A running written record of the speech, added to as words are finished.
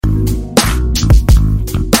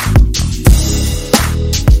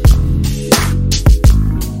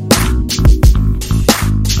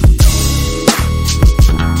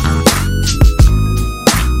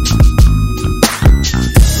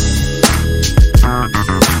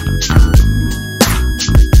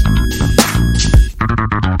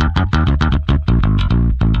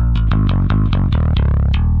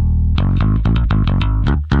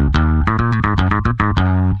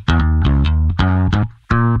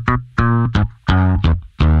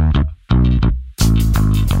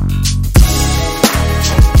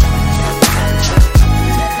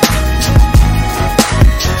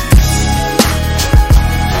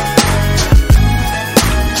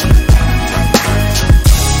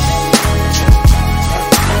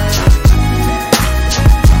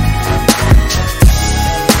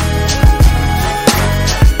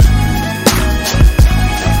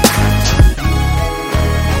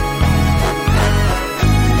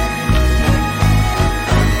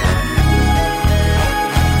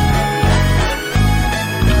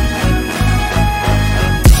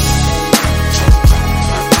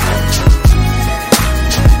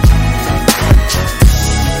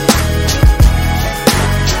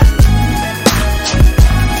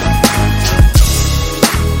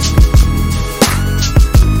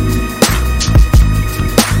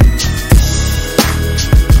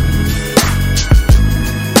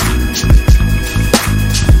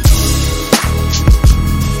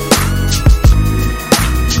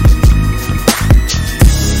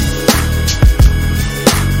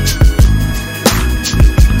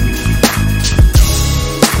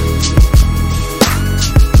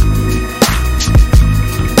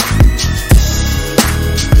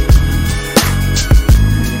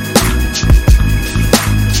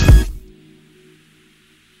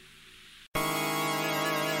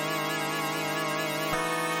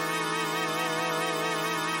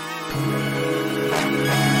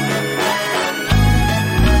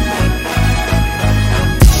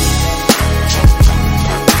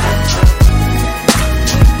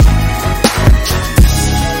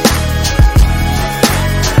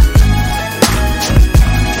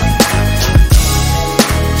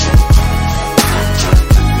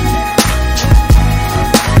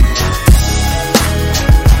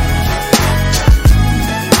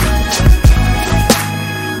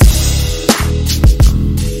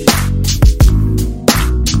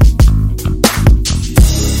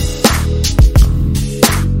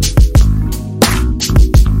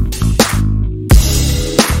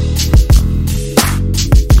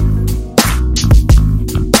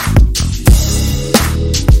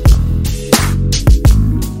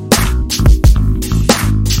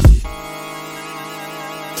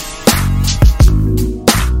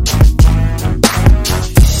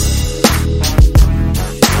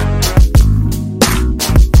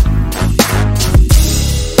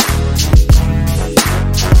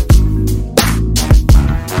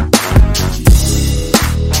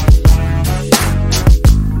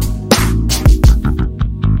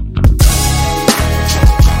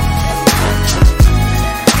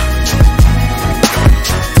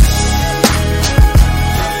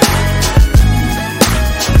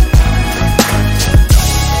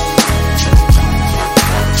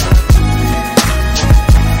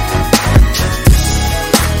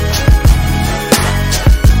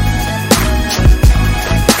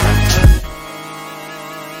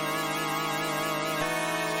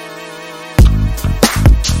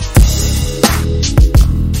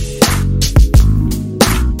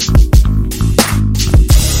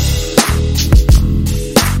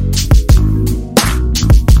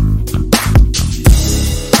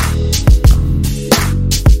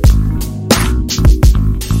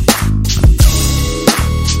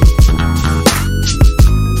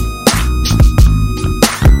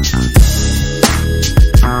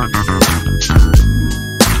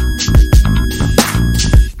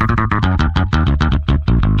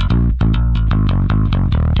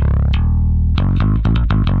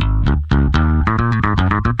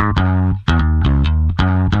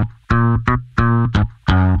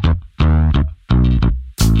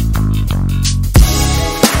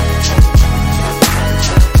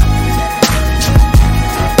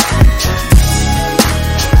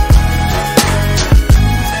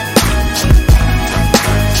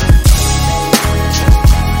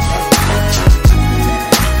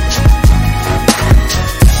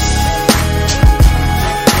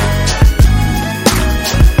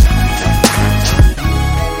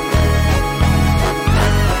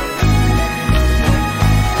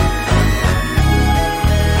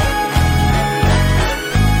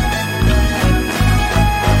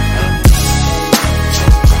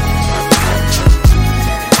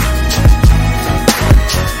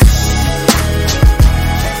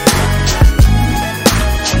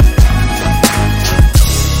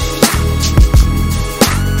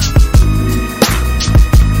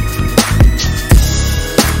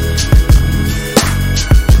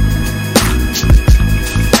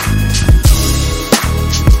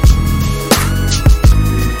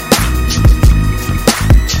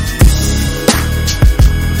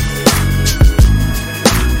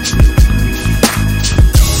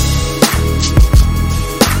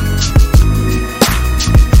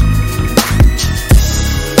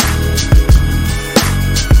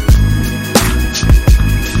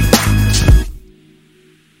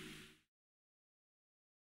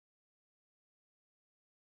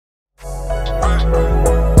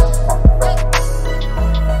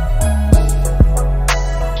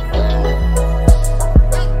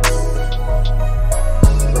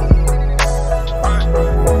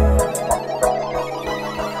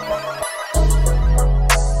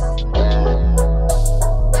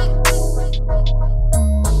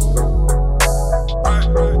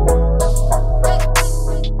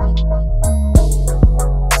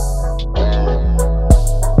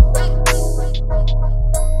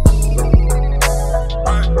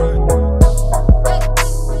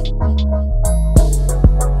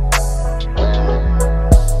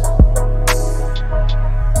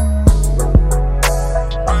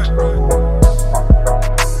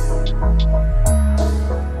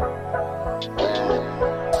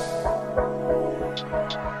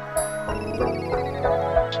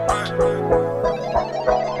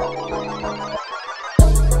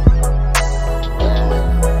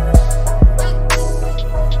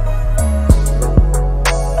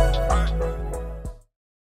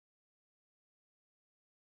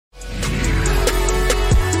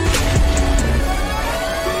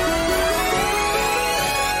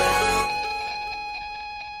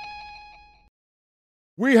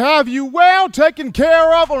We have you well taken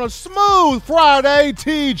care of on a smooth Friday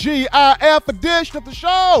TGIF edition of the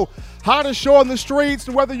show. Hottest show on the streets,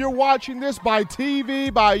 and whether you're watching this by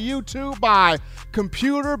TV, by YouTube, by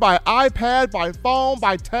computer, by iPad, by phone,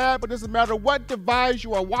 by tab, it doesn't matter what device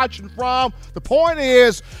you are watching from. The point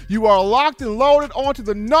is, you are locked and loaded onto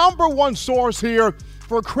the number one source here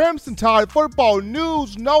for Crimson Tide football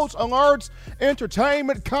news, notes, alerts,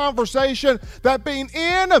 entertainment, conversation. That being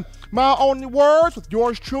in my own words, with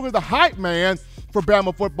yours truly, the hype man for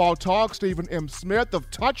Bama Football Talk, Stephen M. Smith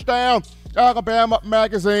of Touchdown Alabama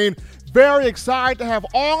Magazine. Very excited to have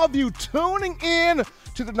all of you tuning in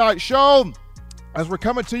to tonight's show as we're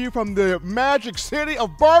coming to you from the magic city of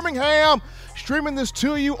Birmingham, streaming this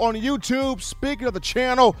to you on YouTube. Speaking of the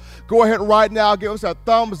channel, go ahead right now, give us that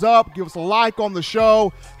thumbs up, give us a like on the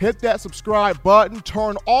show, hit that subscribe button,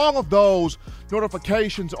 turn all of those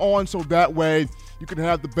notifications on so that way you can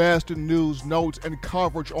have the best in news, notes, and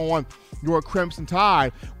coverage on your Crimson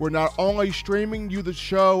Tide. We're not only streaming you the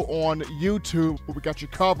show on YouTube, but we got you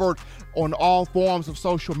covered on all forms of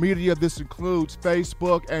social media. This includes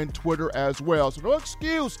Facebook and Twitter as well. So no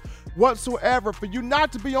excuse whatsoever for you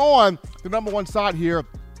not to be on the number one side here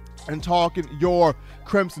and talking your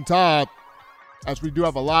Crimson Tide, as we do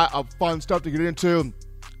have a lot of fun stuff to get into.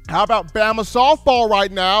 How about Bama softball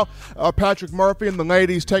right now? Patrick Murphy and the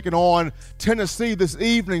ladies taking on Tennessee this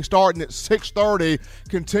evening, starting at 6:30,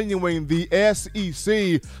 continuing the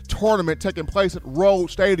SEC tournament taking place at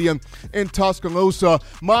Rhodes Stadium in Tuscaloosa.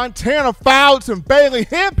 Montana Fouts and Bailey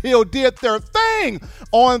Hemphill did their thing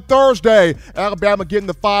on Thursday. Alabama getting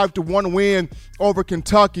the 5-1 win over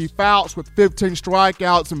Kentucky. Fouts with 15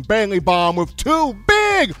 strikeouts and Bailey Bomb with two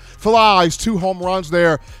big flies, 2 home runs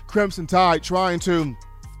there. Crimson Tide trying to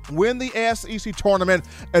win the SEC tournament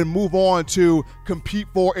and move on to compete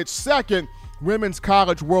for its second Women's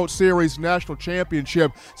College World Series national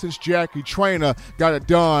championship since Jackie Traynor got it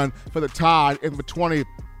done for the Tide in the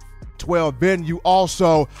 2012 venue.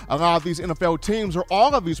 Also, a lot of these NFL teams, or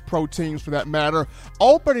all of these pro teams for that matter,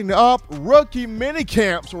 opening up rookie mini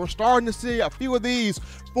camps. So we're starting to see a few of these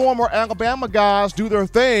former Alabama guys do their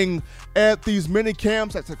thing at these mini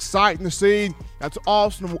camps. That's exciting to see. That's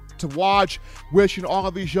awesome to watch. Wishing all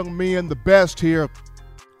of these young men the best here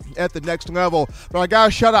at the next level. But I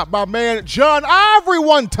gotta shout out my man John Ivory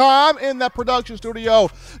one time in that production studio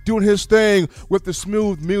doing his thing with the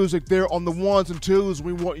smooth music there on the ones and twos.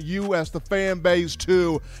 We want you as the fan base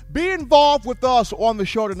to be involved with us on the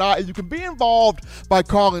show tonight. And you can be involved by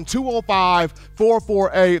calling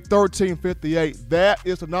 205-448-1358. That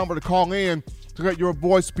is the number to call in to let your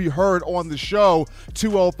voice be heard on the show,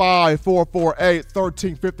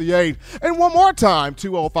 205-448-1358. And one more time,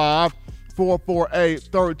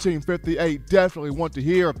 205-448-1358. Definitely want to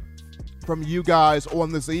hear from you guys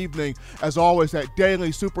on this evening. As always, that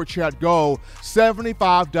daily Super Chat goal,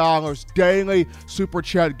 $75 daily Super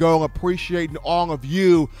Chat goal. Appreciating all of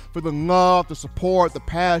you for the love, the support, the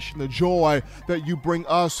passion, the joy that you bring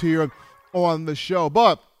us here on the show.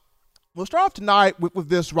 But we'll start off tonight with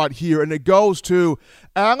this right here, and it goes to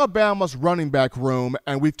Alabama's running back room,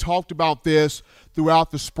 and we've talked about this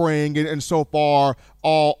throughout the spring and so far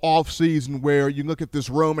all offseason, where you look at this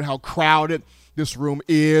room and how crowded this room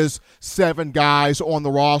is. 7 guys on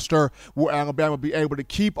the roster. Will Alabama be able to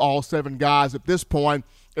keep all 7 guys at this point?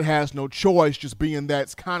 It has no choice, just being that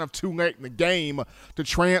it's kind of too late in the game to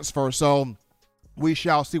transfer. So we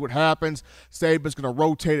shall see what happens. Saban's going to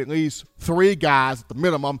rotate at least 3 guys at the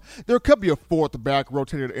minimum. There could be a 4th back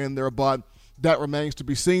rotated in there, but that remains to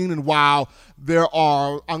be seen. And while there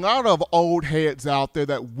are a lot of old heads out there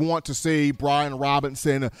that want to see Brian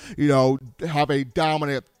Robinson, have a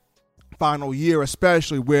dominant final year,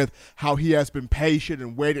 especially with how he has been patient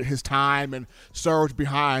and waited his time and surged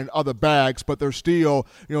behind other backs, but there's still,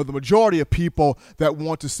 the majority of people that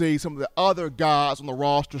want to see some of the other guys on the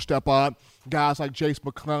roster step up. Guys like Jace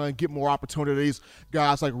McClellan get more opportunities.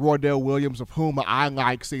 Guys like Roydell Williams, of whom I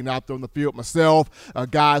like seeing out there on the field myself.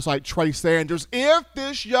 Guys like Trey Sanders. If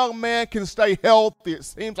this young man can stay healthy, it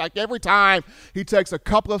seems like every time he takes a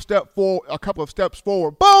couple of steps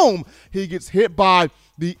forward, boom, he gets hit by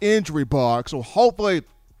the injury bug. So hopefully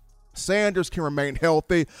Sanders can remain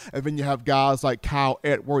healthy, and then you have guys like Kyle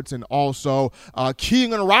Edwards and also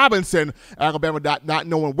Keelan Robinson. Alabama not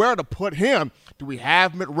knowing where to put him. Do we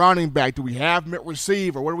have him at running back? Do we have him at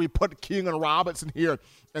receiver? Where do we put Keelan Robinson here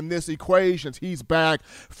in this equation? He's back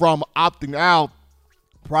from opting out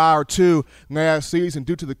prior to last season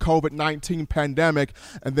due to the COVID-19 pandemic.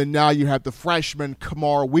 And then now you have the freshman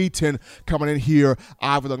Kamar Wheaton coming in here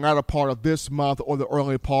either the latter part of this month or the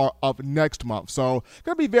early part of next month. So it's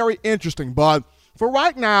going to be very interesting. But for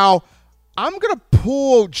right now, I'm going to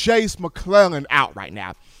pull Jace McClellan out right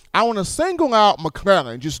now. I want to single out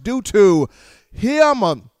McClellan just due to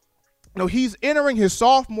him. He's entering his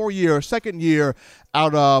sophomore year, second year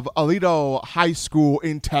out of Aledo High School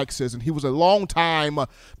in Texas, and he was a long-time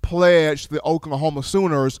pledge to the Oklahoma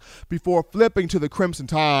Sooners before flipping to the Crimson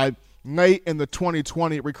Tide late in the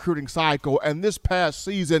 2020 recruiting cycle. And this past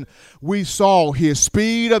season, we saw his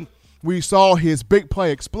speed, we saw his big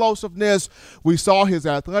play explosiveness, we saw his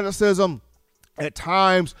athleticism. At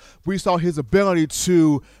times, we saw his ability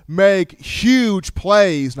to make huge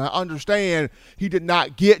plays. And I understand he did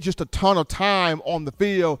not get just a ton of time on the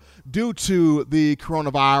field due to the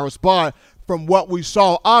coronavirus, but from what we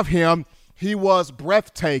saw of him, he was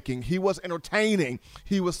breathtaking. He was entertaining.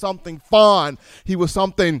 He was something fun. He was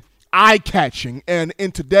something eye-catching. And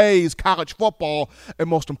in today's college football, and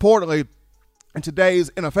most importantly, in today's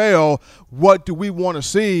NFL, what do we want to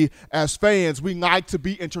see as fans? We like to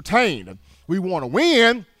be entertained. We want to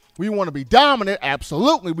win. We want to be dominant.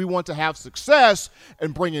 Absolutely. We want to have success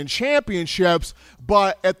and bring in championships.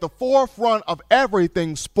 But at the forefront of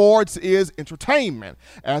everything, sports is entertainment.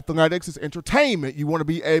 Athletics is entertainment. You want to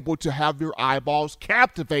be able to have your eyeballs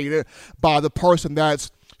captivated by the person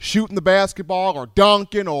that's shooting the basketball or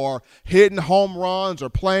dunking or hitting home runs or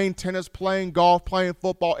playing tennis, playing golf, playing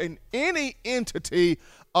football. In any entity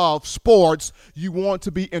of sports, you want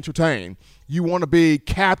to be entertained. You want to be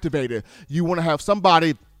captivated. You want to have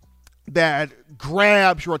somebody that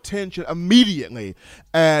grabs your attention immediately.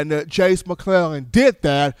 And Jace McClellan did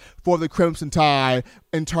that for the Crimson Tide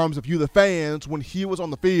in terms of you, the fans, when he was on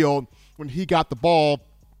the field, when he got the ball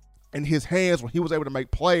in his hands, when he was able to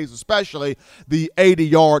make plays, especially the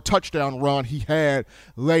 80-yard touchdown run he had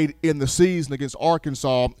late in the season against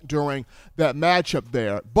Arkansas during that matchup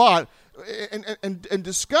there. But in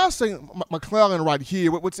discussing McClellan right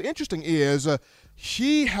here, what's interesting is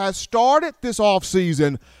he has started this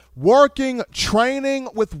offseason training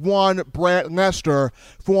with one Brad Lester,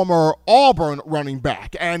 former Auburn running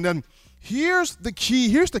back. And here's the key,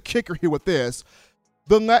 here's the kicker here with this.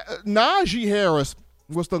 Najee Harris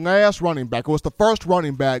was the last running back, was the first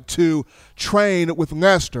running back to train with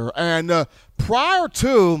Lester. And prior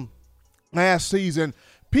to last season,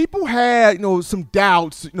 people had, some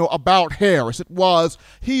doubts, about Harris. It was,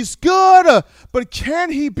 he's good, but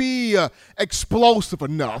can he be explosive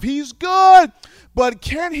enough? He's good, but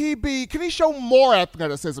can he show more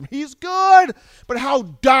athleticism? He's good, but how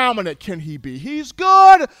dominant can he be? He's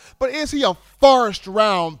good, but is he a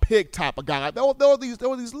first-round pick type of guy? There were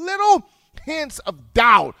these little hints of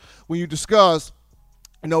doubt when you discuss,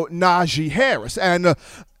 Najee Harris. And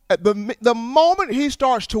the moment he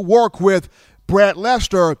starts to work with Brad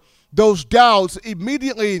Lester, those doubts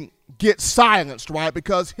immediately get silenced, right?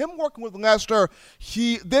 Because him working with Lester,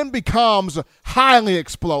 he then becomes highly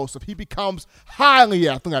explosive. He becomes highly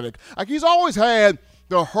athletic. Like, he's always had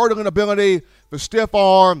the hurdling ability, the stiff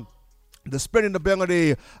arm, the spinning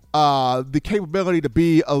ability, the capability to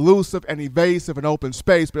be elusive and evasive in open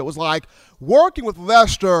space. But it was like working with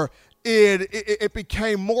Lester, it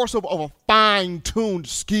became more so of a fine-tuned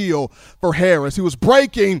skill for Harris. He was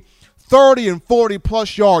breaking 30 and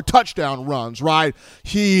 40-plus yard touchdown runs, right?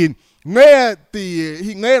 He led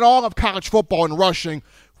all of college football in rushing,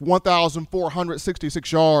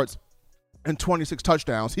 1,466 yards and 26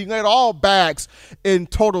 touchdowns. He led all backs in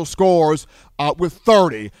total scores with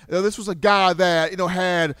 30. This was a guy that,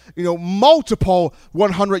 had, multiple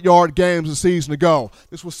 100-yard games a season ago.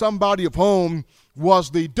 This was somebody of whom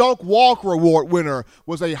was the Doak Walker Award winner,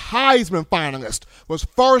 was a Heisman finalist, was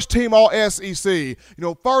first-team All-SEC,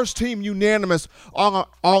 first-team unanimous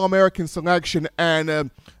All-American selection,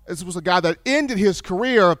 and this was a guy that ended his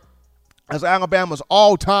career as Alabama's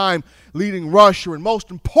all-time leading rusher. And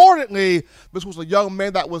most importantly, this was a young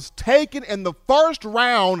man that was taken in the first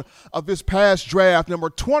round of this past draft, number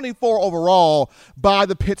 24 overall, by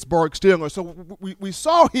the Pittsburgh Steelers. So we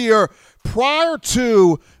saw here, prior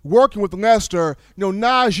to working with Lester,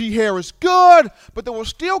 Najee Harris good, but there were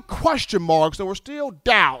still question marks. There were still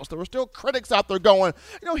doubts. There were still critics out there going,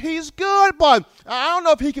 he's good, but I don't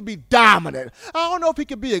know if he can be dominant. I don't know if he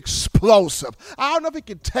can be explosive. I don't know if he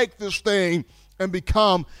can take this thing and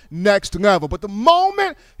become next level. But the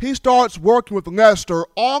moment he starts working with Lester,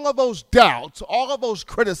 all of those doubts, all of those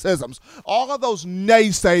criticisms, all of those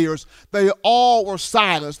naysayers, they all were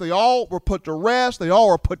silenced. They all were put to rest. They all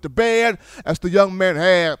were put to bed as the young man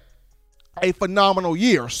had a phenomenal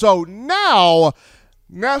year. So now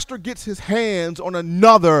Lester gets his hands on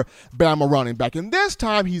another Bama running back. And this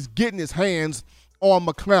time he's getting his hands on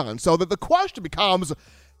McClellan. So that the question becomes,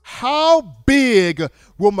 how big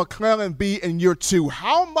will McClellan be in year two?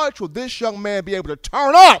 How much will this young man be able to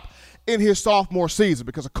turn up in his sophomore season,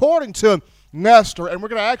 because according to Nestor, and we're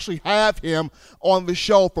going to actually have him on the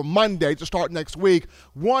show for Monday to start next week.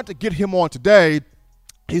 Want to get him on today.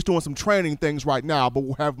 He's doing some training things right now, but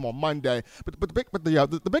we'll have him on Monday. But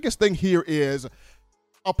the biggest thing here is,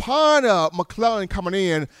 upon McClellan coming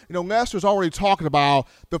in, Nestor's already talking about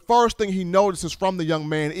the first thing he notices from the young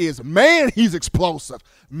man is, man, he's explosive.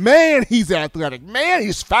 Man, he's athletic. Man,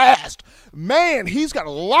 he's fast. Man, he's got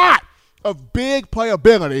a lot of big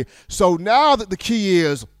playability. So now that the key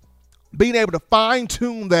is being able to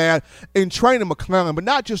fine-tune that in training McClellan, but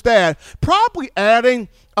not just that, probably adding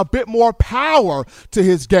a bit more power to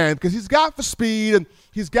his game, because he's got the speed and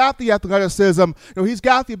he's got the athleticism. He's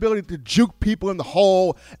got the ability to juke people in the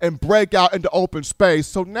hole and break out into open space.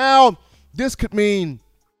 So now this could mean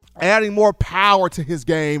adding more power to his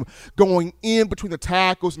game, going in between the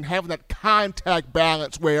tackles and having that contact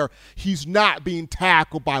balance where he's not being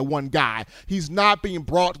tackled by one guy. He's not being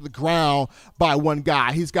brought to the ground by one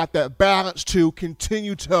guy. He's got that balance to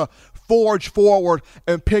continue to forge forward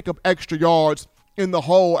and pick up extra yards in the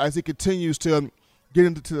hole as he continues to get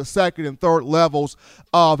into the second and third levels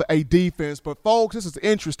of a defense. But, folks, this is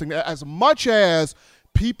interesting. As much as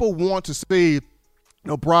people want to see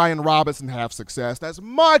Brian Robinson have success, as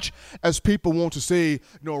much as people want to see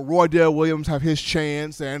Roydell Williams have his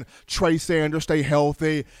chance, and Trey Sanders stay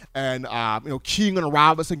healthy, and Keegan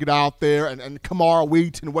Robinson get out there, and Kamara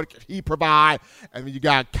Wheaton, what can he provide? And then you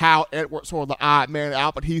got Kyle Edwards, sort of the odd man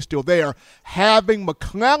out, but he's still there. Having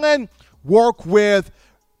McClellan work with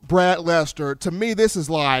Brad Lester, to me, this is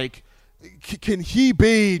like, can he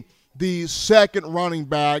be the second running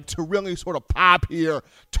back to really sort of pop here,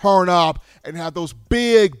 turn up, and have those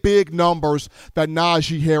big, big numbers that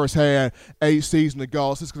Najee Harris had a season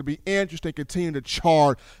ago? So it's going to be interesting to continue to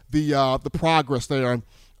chart the progress there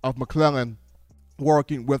of McClellan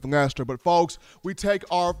working with Lester. But, folks, we take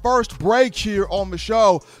our first break here on the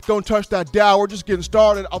show. Don't touch that dial. We're just getting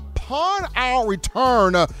started. Upon our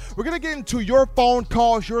return, we're going to get into your phone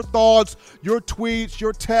calls, your thoughts, your tweets,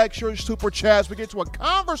 your texts, your super chats. We get to a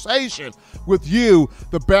conversation with you,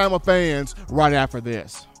 the Bama fans, right after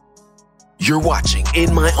this. You're watching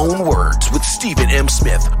In My Own Words with Stephen M.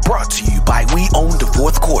 Smith, brought to you by We Own the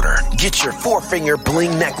Fourth Quarter. Get your four-finger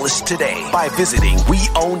bling necklace today by visiting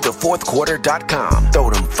WeOwnTheFourthQuarter.com. Throw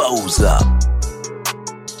them foes up.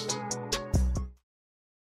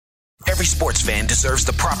 Every sports fan deserves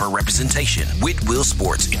the proper representation. Whitwell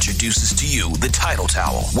Sports introduces to you the Title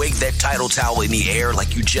Towel. Wave that Title Towel in the air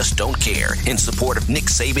like you just don't care. In support of Nick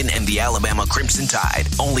Saban and the Alabama Crimson Tide.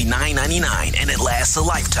 Only $9.99 and it lasts a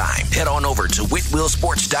lifetime. Head on over to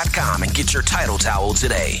WhitwellSports.com and get your Title Towel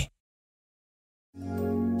today.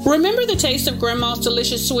 Remember the taste of Grandma's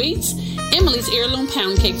delicious sweets? Emily's Heirloom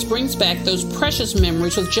Pound Cakes brings back those precious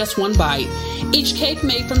memories with just one bite. Each cake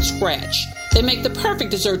made from scratch. They make the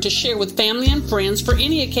perfect dessert to share with family and friends for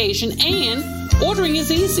any occasion, and ordering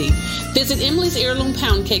is easy. Visit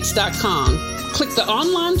Emily'sHeirloomPoundCakes.com. Click the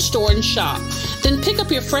online store and shop. Then pick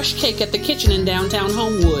up your fresh cake at the kitchen in downtown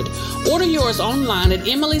Homewood. Order yours online at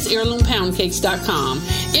Emily'sHeirloomPoundCakes.com.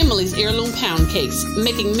 Emily's Heirloom Pound Cakes,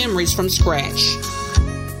 making memories from scratch.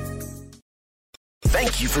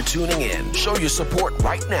 Thank you for tuning in. Show your support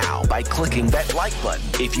right now by clicking that like button.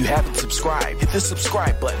 If you haven't subscribed, hit the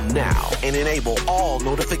subscribe button now and enable all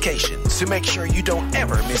notifications to make sure you don't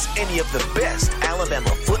ever miss any of the best Alabama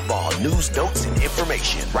football news, notes, and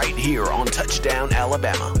information right here on Touchdown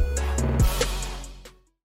Alabama.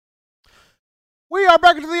 We are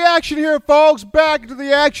back into the action here, folks. Back into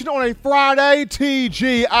the action on a Friday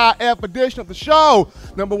TGIF edition of the show.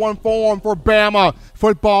 Number one forum for Bama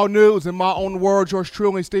football news. In my own words, yours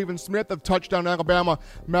truly, Stephen Smith of Touchdown Alabama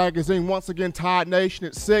magazine. Once again, Tide Nation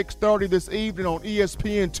at 6:30 this evening on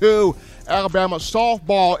ESPN2. Alabama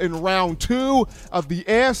softball in round 2 of the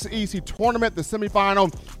SEC tournament. The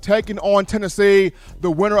semifinal taking on Tennessee.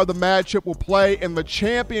 The winner of the matchup will play in the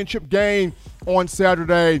championship game on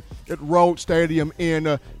Saturday at Road Stadium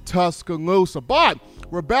in Tuscaloosa. But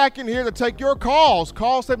we're back in here to take your calls.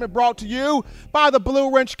 Call segment brought to you by the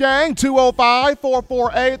Blue Wrench Gang,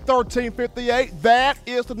 205-448-1358. That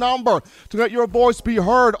is the number to let your voice be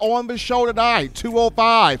heard on the show tonight,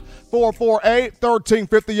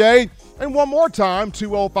 205-448-1358. And one more time,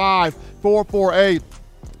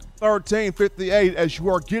 205-448-1358 as you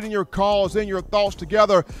are getting your calls and your thoughts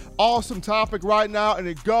together. Awesome topic right now, and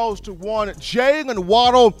it goes to one Jalen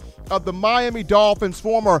Waddle of the Miami Dolphins,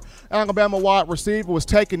 former Alabama wide receiver, was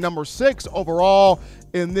taken number 6 overall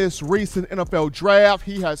in this recent NFL draft.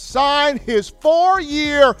 He has signed his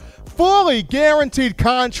 4-year, fully guaranteed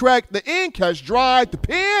contract. The ink has dried. The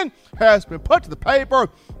pen has been put to the paper.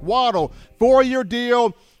 Waddle, 4-year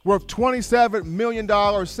deal, worth $27 million,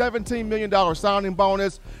 $17 million signing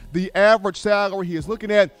bonus. The average salary he is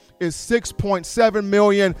looking at is $6.7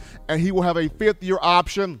 million, and he will have a fifth-year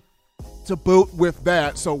option to boot with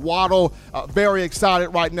that. So Waddle, very excited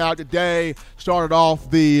right now today. Started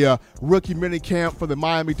off the rookie minicamp for the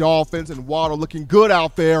Miami Dolphins, and Waddle looking good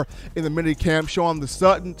out there in the minicamp, showing the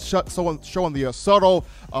subtle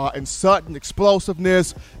and sudden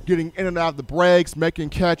explosiveness, getting in and out of the breaks, making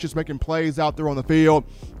catches, making plays out there on the field.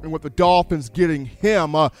 And with the Dolphins getting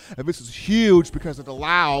him, and this is huge because it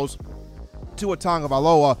allows Tua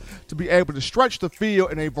Tagovailoa to be able to stretch the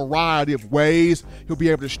field in a variety of ways. He'll be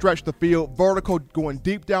able to stretch the field vertical, going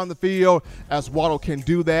deep down the field, as Waddle can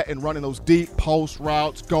do that and running those deep post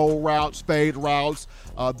routes, goal routes, fade routes,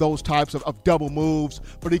 those types of double moves.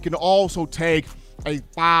 But he can also take a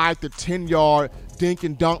 5 to 10 yard dink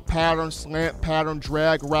and dunk pattern, slant pattern,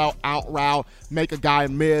 drag route, out route, make a guy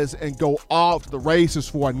miss, and go off to the races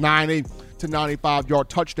for a 90 to 95 yard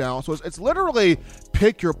touchdown. So it's literally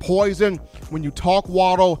pick your poison when you talk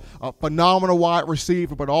Waddle, a phenomenal wide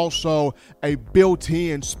receiver, but also a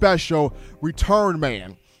built-in special return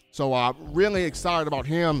man. So really excited about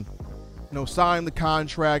him. Signing the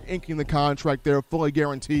contract, inking the contract there, fully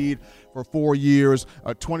guaranteed for 4 years,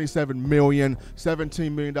 $27 million,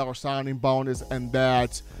 $17 million signing bonus, and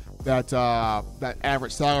that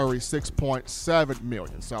average salary $6.7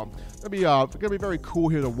 million. So it's gonna be very cool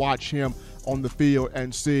here to watch him on the field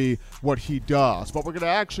and see what he does. But we're gonna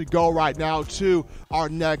actually go right now to our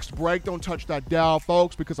next break. Don't touch that dial,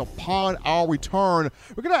 folks, because upon our return,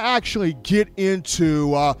 we're gonna actually get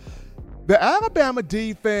into the Alabama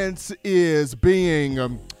defense is being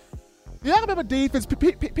the Alabama defense,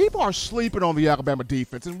 people are sleeping on the Alabama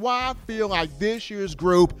defense, and why I feel like this year's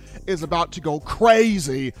group is about to go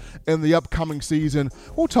crazy in the upcoming season.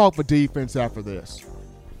 We'll talk for defense after this.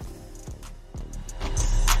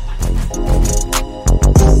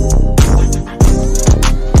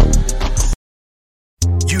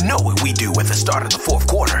 You know what we do at the start of the fourth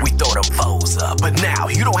quarter. We throw them foes up. But now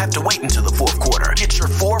you don't have to wait until the fourth quarter. Get your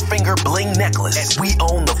 4-finger bling necklace at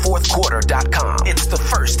WeOwnTheFourthQuarter.com. It's the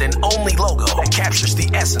first and only logo that captures the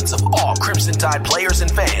essence of all Crimson Tide players and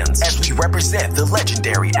fans as we represent the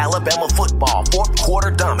legendary Alabama football fourth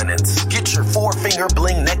quarter dominance. Get your 4-finger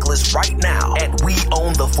bling necklace right now at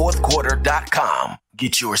WeOwnTheFourthQuarter.com.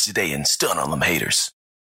 Get yours today and stun on them haters.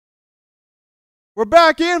 We're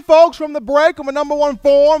back in, folks, from the break on the number one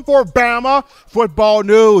forum for Bama football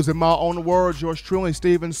news. In my own words, yours truly,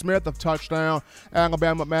 Stephen Smith of Touchdown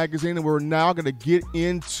Alabama Magazine. And we're now going to get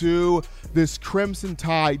into this Crimson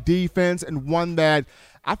Tide defense, and one that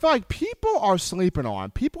I feel like people are sleeping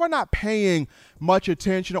on. People are not paying much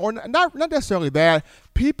attention, or not necessarily that.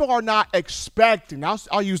 People are not expecting,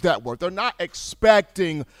 I'll use that word, they're not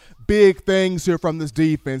expecting big things here from this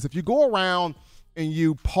defense. If you go around and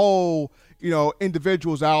you poll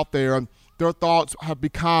individuals out there, their thoughts have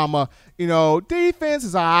become, defense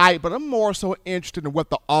is all right, but I'm more so interested in what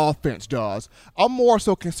the offense does. I'm more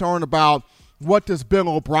so concerned about what does Bill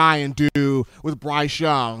O'Brien do with Bryce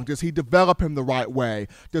Young? Does he develop him the right way?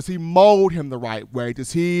 Does he mold him the right way?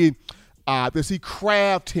 Does he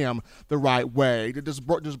craft him the right way? Does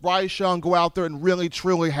Bryce Young go out there and really,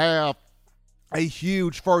 truly have a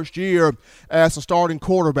huge first year as a starting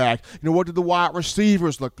quarterback? What did the wide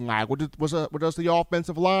receivers look like? What does the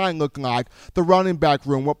offensive line look like? The running back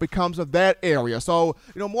room, what becomes of that area? So,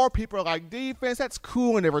 more people are like, defense, that's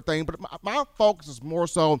cool and everything, but my focus is more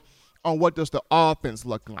so on what does the offense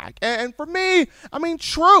look like. And for me,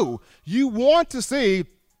 true, you want to see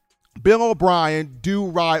Bill O'Brien do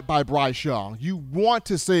right by Bryce Young. You want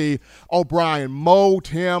to see O'Brien mold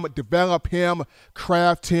him, develop him,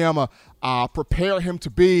 craft him, prepare him to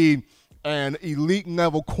be an elite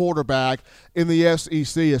level quarterback in the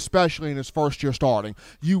SEC, especially in his first year starting.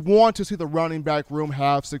 You want to see the running back room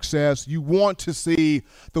have success. You want to see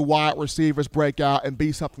the wide receivers break out and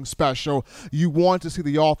be something special. You want to see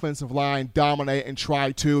the offensive line dominate and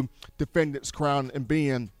try to defend its crown and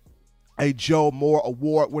being a Joe Moore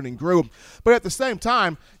award-winning group. But at the same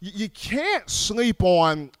time, you can't sleep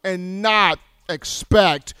on and not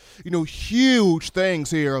expect, huge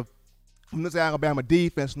things here from this Alabama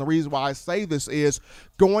defense. And the reason why I say this is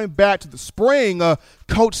going back to the spring,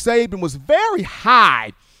 Coach Saban was very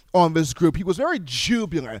high on this group. He was very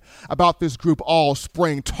jubilant about this group all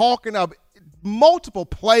spring, talking of multiple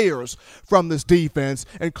players from this defense,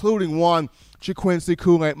 including one, Jaquincy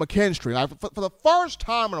Kool-Aid McKinstry. For the first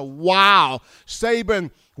time in a while,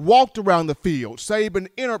 Saban walked around the field. Saban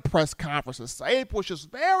entered press conferences. Saban was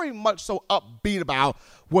just very much so upbeat about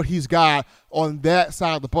what he's got on that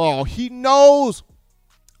side of the ball. He knows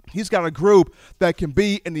He's got a group that can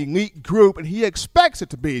be an elite group, and he expects it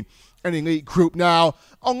to be an elite group. Now,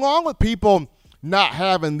 along with people not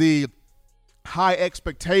having the high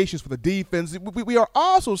expectations for the defense, we are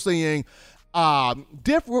also seeing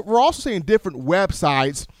different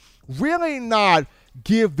websites really not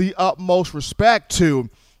give the utmost respect to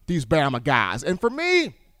these Bama guys. And for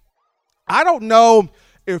me, I don't know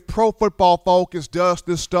if Pro Football Focus does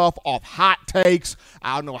this stuff off hot takes.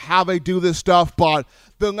 I don't know how they do this stuff, but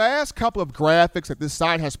the last couple of graphics that this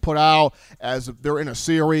site has put out, as they're in a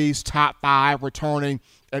series, top 5 returning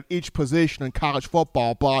at each position in college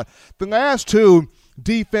football, but the last 2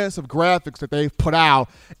 defensive graphics that they've put out,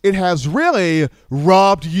 it has really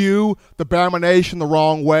rubbed you, the Bama Nation, the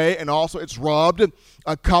wrong way, and also it's rubbed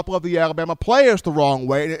a couple of the Alabama players the wrong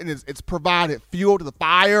way, and it's provided fuel to the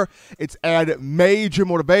fire. It's added major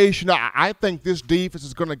motivation. I think this defense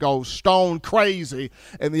is going to go stone crazy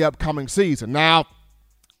in the upcoming season. Now,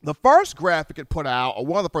 the first graphic it put out, or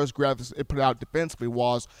one of the first graphics it put out defensively,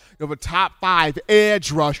 was the top 5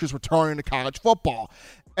 edge rushers returning to college football.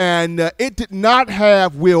 And it did not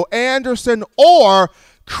have Will Anderson or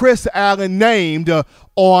Chris Allen named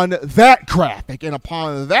on that graphic. And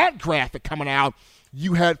upon that graphic coming out,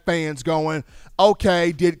 you had fans going,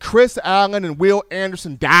 okay, did Chris Allen and Will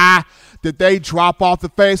Anderson die? Did they drop off the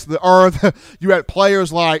face of the earth? You had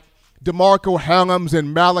players like DeMarco Hellams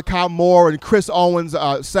and Malachi Moore and Chris Owens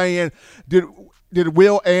saying, did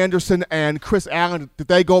Will Anderson and Chris Allen, did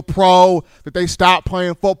they go pro? Did they stop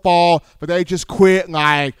playing football? Did they just quit?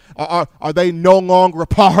 Like, are they no longer a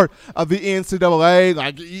part of the NCAA?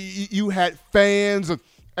 Like, you had fans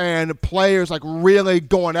and players like really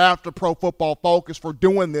going after Pro Football Focus for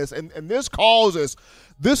doing this, and this causes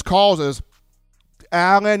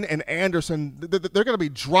Allen and Anderson, they're going to be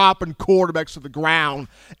dropping quarterbacks to the ground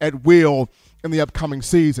at will in the upcoming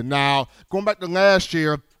season. Now, going back to last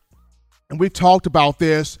year, and we've talked about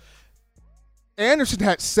this, Anderson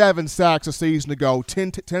had 7 sacks a season ago,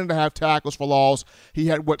 10 and a half tackles for loss. He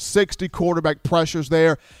had, 60 quarterback pressures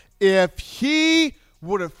there. If he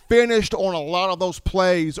would have finished on a lot of those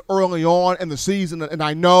plays early on in the season, and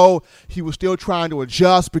I know he was still trying to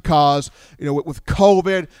adjust because, with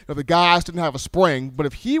COVID, the guys didn't have a spring, but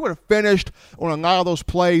if he would have finished on a lot of those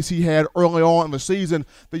plays he had early on in the season,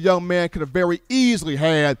 the young man could have very easily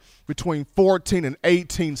had between 14 and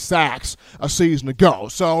 18 sacks a season ago.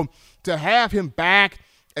 So to have him back,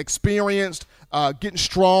 experienced, getting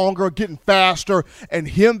stronger, getting faster, and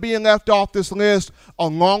him being left off this list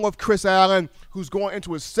along with Chris Allen, who's going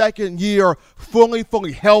into his second year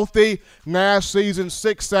fully healthy. Last season,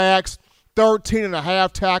 6 sacks, 13 and a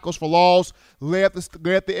half tackles for loss, led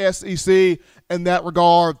the SEC in that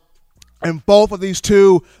regard. And both of these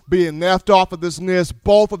two being left off of this list,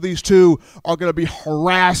 both of these two are going to be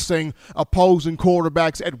harassing opposing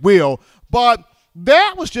quarterbacks at will. But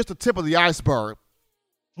that was just the tip of the iceberg.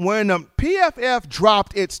 When PFF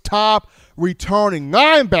dropped its top returning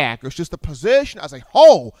linebackers, just the position as a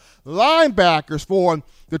whole, linebackers for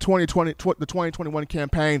the 2021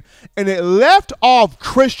 campaign, and it left off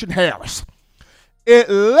Christian Harris.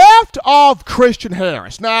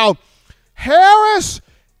 Now, Harris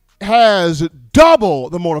has double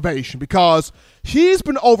the motivation because he's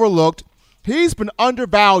been overlooked, he's been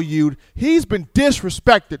undervalued, he's been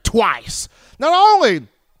disrespected twice. Not only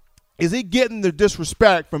is he getting the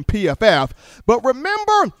disrespect from PFF, but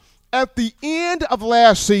remember at the end of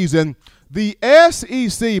last season, the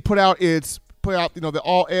SEC put out the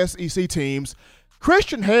all SEC teams.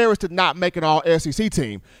 Christian Harris did not make an all SEC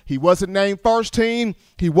team. He wasn't named first team.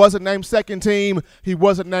 He wasn't named second team. He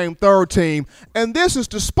wasn't named third team. And this is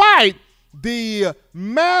despite the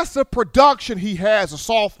massive production he has as a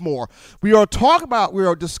sophomore. We are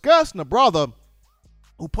discussing a brother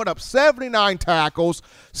who put up 79 tackles,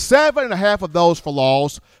 7.5 of those for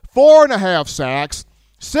loss, 4.5 sacks,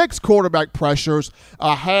 6 quarterback pressures,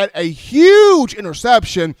 had a huge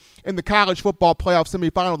interception in the college football playoff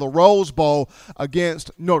semifinal of the Rose Bowl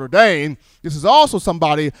against Notre Dame. This is also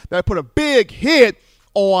somebody that put a big hit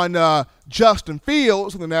on Justin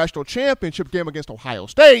Fields in the national championship game against Ohio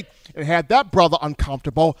State and had that brother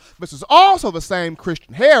uncomfortable. This is also the same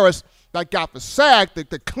Christian Harris that got the sack,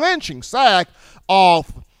 the clinching sack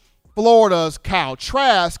off Florida's Kyle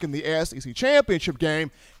Trask in the SEC championship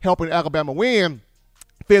game, helping Alabama win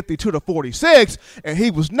 52-46, and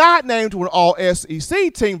he was not named to an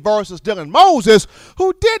all-SEC team versus Dylan Moses,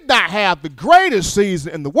 who did not have the greatest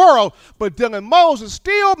season in the world, but Dylan Moses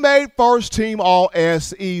still made first-team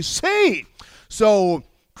all-SEC. So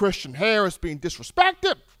Christian Harris being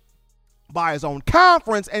disrespected by his own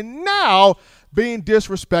conference and now being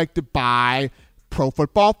disrespected by Pro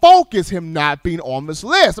Football Focus, him not being on this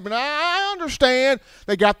list. I mean, I understand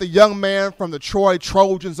they got the young man from the Troy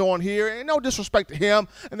Trojans on here, and no disrespect to him,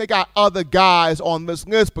 and they got other guys on this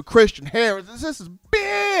list, but Christian Harris, this is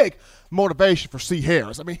big motivation for C.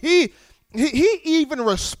 Harris. I mean, he even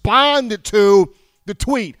responded to the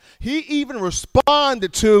tweet. He even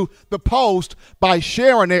responded to the post by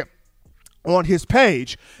sharing it on his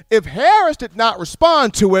page. If Harris did not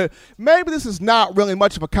respond to it, maybe this is not really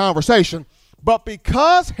much of a conversation. But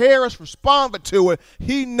because Harris responded to it,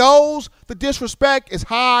 he knows the disrespect is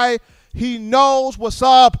high. He knows what's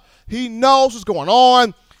up. He knows what's going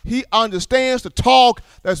on. He understands the talk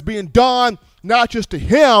that's being done, not just to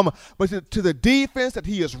him, but to the defense that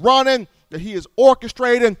he is running, that he is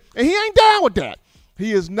orchestrating. And he ain't down with that.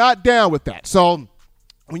 He is not down with that. So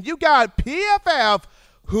when you got PFF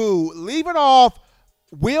who leaving off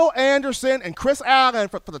Will Anderson and Chris Allen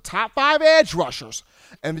for the top 5 edge rushers,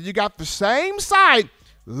 and then you got the same site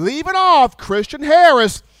leaving off Christian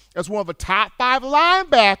Harris as one of the top 5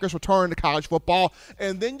 linebackers returning to college football,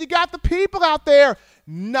 and then you got the people out there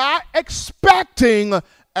not expecting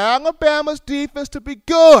Alabama's defense to be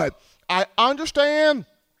good. I understand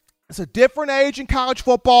it's a different age in college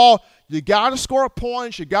football. You got to score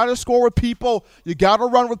points. You got to score with people. You got to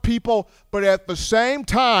run with people. But at the same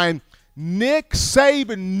time, Nick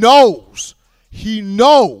Saban knows. He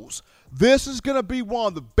knows this is going to be one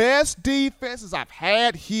of the best defenses I've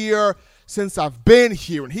had here since I've been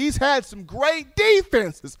here. And he's had some great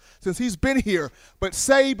defenses since he's been here. But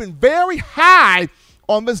Saban very high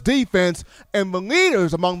on this defense. And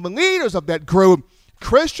among the leaders of that group,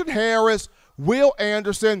 Christian Harris, Will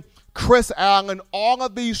Anderson, Chris Allen, all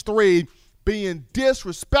of these 3 being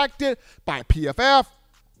disrespected by PFF.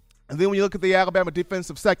 And then when you look at the Alabama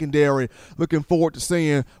defensive secondary, looking forward to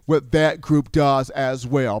seeing what that group does as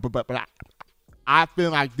well. But I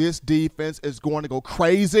feel like this defense is going to go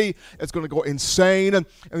crazy. It's going to go insane in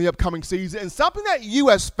the upcoming season. And something that you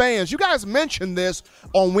as fans, you guys mentioned this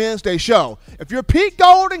on Wednesday's show. If you're Pete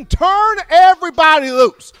Golding, turn everybody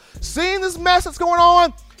loose. Seeing this mess that's going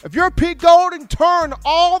on, if you're Pete Golding, turn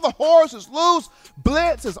all the horses loose.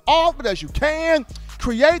 Blitz as often as you can.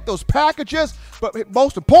 Create those packages. But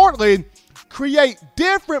most importantly, create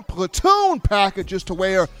different platoon packages to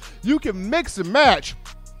where you can mix and match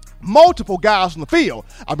multiple guys on the field.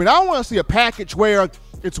 I mean, I want to see a package where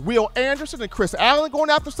it's Will Anderson and Chris Allen going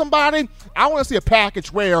after somebody. I want to see a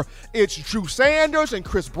package where it's Drew Sanders and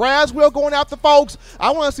Chris Braswell going after folks. I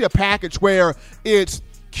want to see a package where it's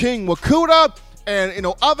King Wakuda and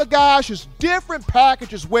other guys, just different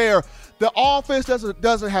packages where the offense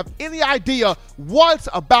doesn't have any idea what's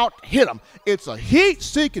about to hit them. It's a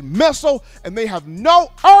heat-seeking missile, and they have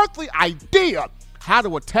no earthly idea how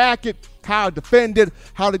to attack it, how to defend it,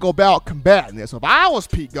 how to go about combating it. So if I was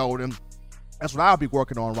Pete Golding, that's what I'll be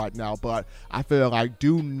working on right now. But I feel like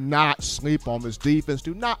do not sleep on this defense.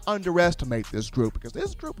 Do not underestimate this group, because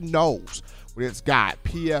this group knows what it's got.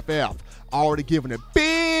 PFF already giving it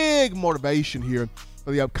big motivation here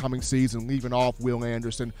for the upcoming season, leaving off Will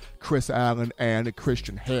Anderson, Chris Allen, and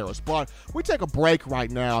Christian Harris. But we take a break right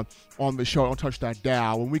now on the show. Don't touch that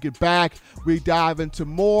dial. When we get back, we dive into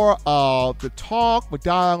more of the talk, the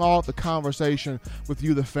dialogue, the conversation with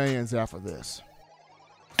you, the fans, after this.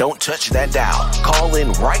 Don't touch that dial. Call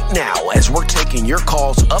in right now as we're taking your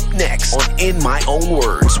calls up next on In My Own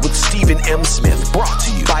Words with Stephen M. Smith, brought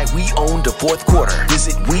to you by We Own the Fourth Quarter.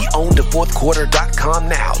 Visit WeOwnTheFourthQuarter.com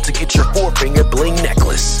now to get your 4-finger bling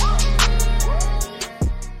necklace.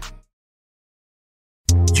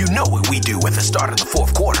 You know what we do at the start of the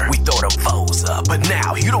fourth quarter. We throw them foes up. But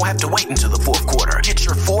now you don't have to wait until the fourth quarter. Get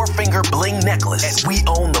your 4-finger bling necklace at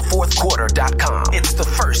WeOwnTheFourthQuarter.com. It's the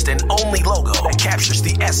first and only logo that captures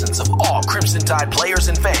the essence of all Crimson Tide players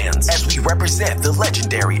and fans as we represent the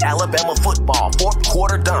legendary Alabama football fourth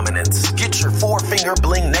quarter dominance. Get your 4-finger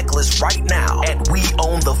bling necklace right now at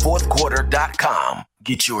WeOwnTheFourthQuarter.com.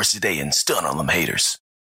 Get yours today and stun on them haters.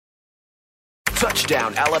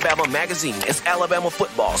 Touchdown Alabama Magazine is Alabama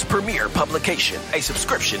football's premier publication. A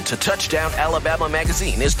subscription to Touchdown Alabama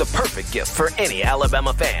Magazine is the perfect gift for any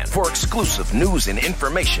Alabama fan. For exclusive news and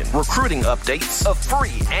information, recruiting updates, a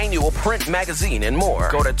free annual print magazine, and more,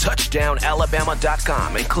 go to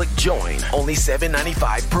touchdownalabama.com and click join. Only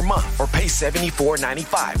 $7.95 per month, or pay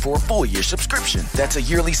 $74.95 for a full year subscription. That's a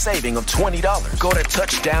yearly saving of $20. Go to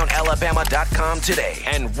touchdownalabama.com today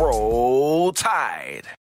and roll Tide.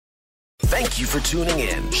 Thank you for tuning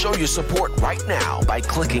in. Show your support right now by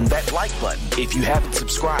clicking that like button. If you haven't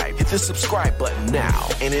subscribed, hit the subscribe button now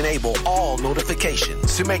and enable all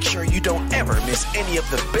notifications to make sure you don't ever miss any of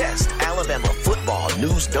the best Alabama football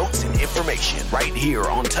news, notes, and information right here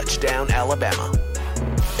on Touchdown Alabama.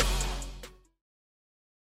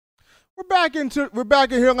 We're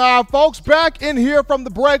back in here live, folks. Back in here from the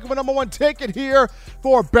break of a number one ticket here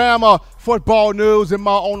for Bama football news. In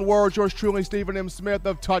my own words, yours truly, Stephen M. Smith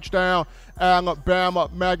of Touchdown Alabama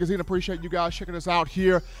Magazine. Appreciate you guys checking us out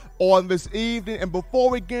here on this evening. And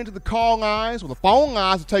before we get into the call lines, or the phone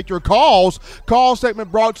lines to take your calls, call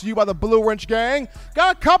statement brought to you by the Blue Wrench Gang.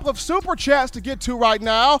 Got a couple of super chats to get to right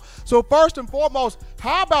now. So first and foremost,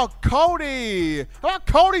 how about Cody? How about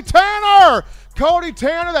Cody Tanner? Cody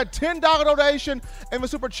Tanner, that $10 donation in the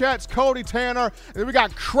super chats, Cody Tanner. And then we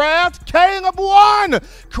got Kraft King of One.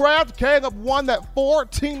 Kraft King of One, that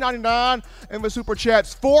 $14.99 in the super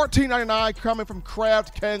chats. $14.99 coming from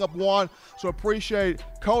Kraft King of One. So appreciate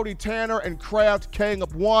Cody Tanner and Kraft King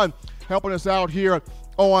of One helping us out here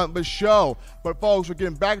on the show. But folks, we're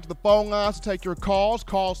getting back to the phone lines to take your calls.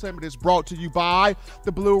 Call segment is brought to you by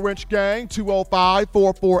the Blue Wrench Gang,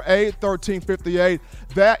 205-448-1358.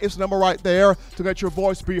 That is the number right there to let your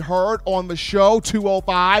voice be heard on the show,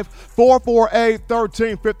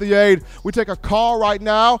 205-448-1358. We take a call right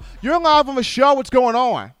now. You're live on the show. What's going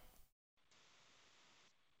on?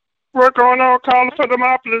 What's going on, calling for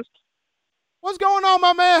Demopolis? What's going on,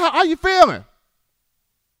 my man? How you feeling?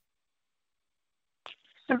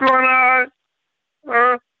 I'm doing all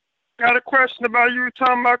right. Got a question about you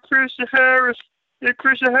talking about Christian Harris. Is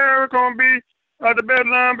Christian Harris going to be the better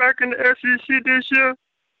linebacker in the SEC this year?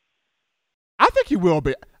 I think he will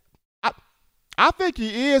be. I think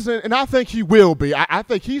he is, and I think he will be. I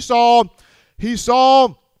think he saw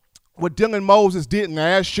what Dylan Moses did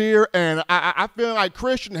last year, and I feel like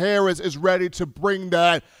Christian Harris is ready to bring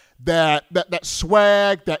that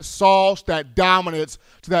swag, that sauce, that dominance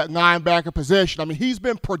to that linebacker position. I mean, he's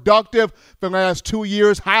been productive for the last 2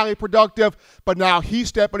 years, highly productive, but now he's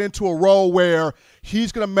stepping into a role where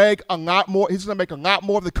he's going to make a lot more. He's going to make a lot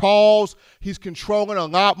more of the calls. He's controlling a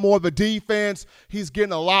lot more of the defense. He's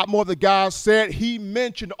getting a lot more of the guys set. He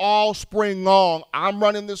mentioned all spring long, I'm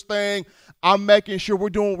running this thing. I'm making sure we're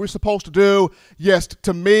doing what we're supposed to do. Yes,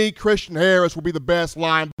 to me, Christian Harris will be the best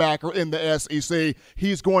linebacker in the SEC.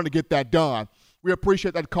 He's going to get that done. We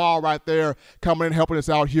appreciate that call right there coming in, helping us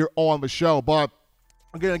out here on the show. But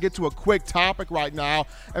I'm going to get to a quick topic right now,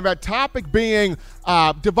 and that topic being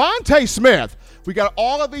Devontae Smith. We got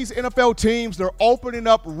all of these NFL teams. They're opening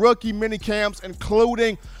up rookie mini camps,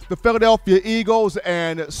 including the Philadelphia Eagles,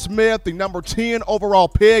 and Smith, the number 10 overall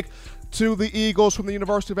pick, to the Eagles from the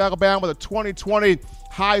University of Alabama, the 2020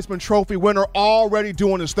 Heisman Trophy winner, already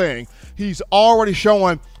doing his thing. He's already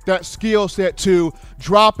showing that skill set to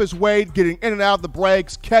drop his weight, getting in and out of the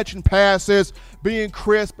breaks, catching passes, being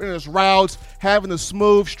crisp in his routes, having the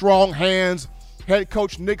smooth, strong hands. Head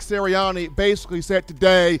coach Nick Sirianni basically said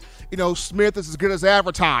today, Smith is as good as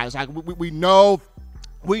advertised. Like we knew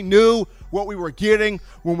what we were getting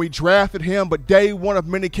when we drafted him, but day one of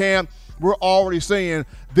minicamp, we're already seeing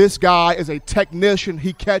this guy is a technician.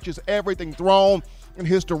 He catches everything thrown in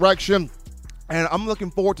his direction. And I'm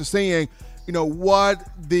looking forward to seeing, what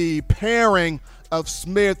the pairing of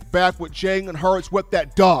Smith back with Jalen Hurts, what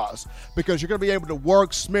that does. Because you're going to be able to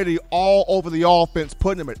work Smitty all over the offense,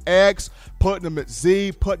 putting him at X, putting him at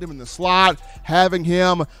Z, putting him in the slot, having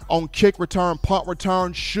him on kick return, punt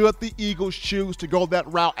return, should the Eagles choose to go that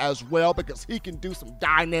route as well, because he can do some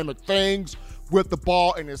dynamic things with the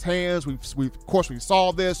ball in his hands. We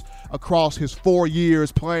saw this across his 4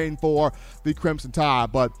 years playing for the Crimson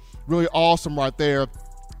Tide, but really awesome right there,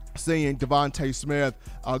 seeing Devontae Smith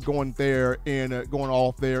going off there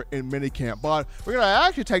in minicamp. But we're going to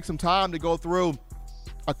actually take some time to go through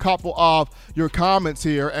a couple of your comments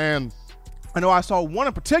here, and I know I saw one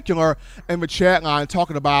in particular in the chat line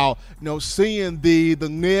talking about, seeing the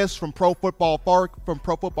list from Pro Football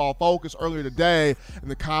Focus earlier today,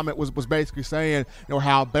 and the comment was basically saying,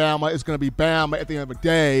 how Bama is going to be Bama at the end of the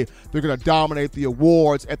day. They're going to dominate the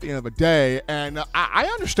awards at the end of the day, and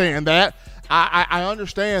I understand that. I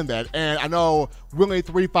understand that, and I know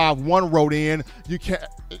Willie351 wrote in, you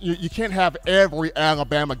can't have every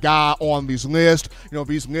Alabama guy on these lists.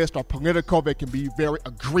 These lists are political. They can be very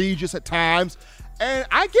egregious at times, and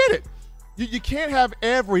I get it. You can't have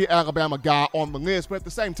every Alabama guy on the list, but at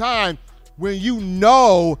the same time, when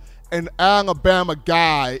an Alabama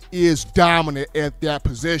guy is dominant at that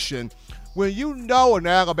position, when an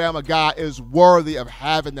Alabama guy is worthy of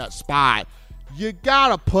having that spot, you got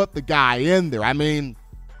to put the guy in there. I mean,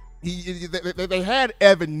 They had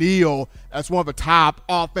Evan Neal as one of the top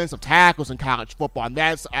offensive tackles in college football, and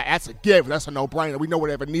that's a given. That's a no-brainer. We know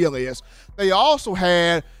what Evan Neal is. They also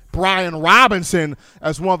had Brian Robinson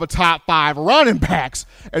as one of the top 5 running backs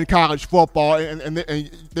in college football, and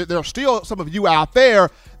there are still some of you out there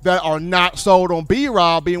that are not sold on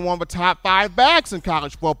B-Rob being one of the top 5 backs in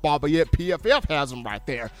college football, but yet PFF has him right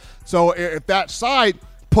there. So if that site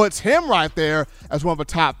puts him right there as one of the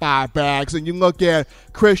top 5 backs, and you look at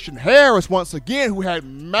Christian Harris once again, who had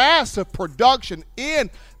massive production in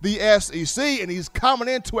the SEC, and he's coming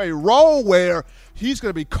into a role where he's going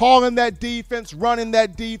to be calling that defense, running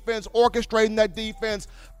that defense, orchestrating that defense,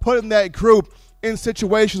 putting that group in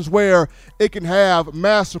situations where it can have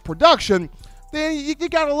massive production. Then you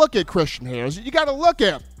got to look at Christian Harris. You got to look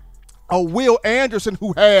at a Will Anderson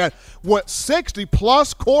who had,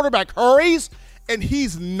 60-plus quarterback hurries, and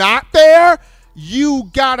he's not there. You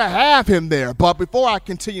got to have him there. But before I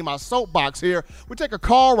continue my soapbox here, we take a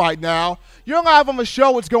call right now. You're live on the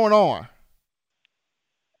show. What's going on?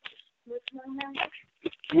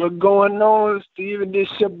 What's going on, Steven? This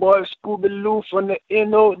your boy Scooby-Loo from the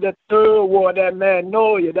NO, the third ward, that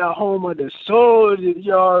Magnolia, that home of the soldiers.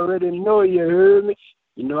 You already know, you heard me.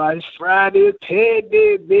 You know, it's Friday,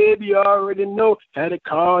 payday, baby, you already know. Had to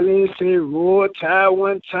call in, say roll tide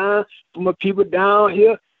one time for my people down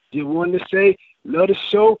here. Just wanted to say, love the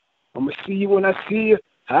show. I'm going to see you when I see you.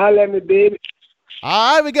 Holla at me, baby.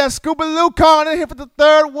 All right, we got Scooby-Loo calling in here for the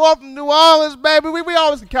third ward from New Orleans, baby. We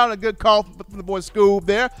always count a good call from the boy Scoob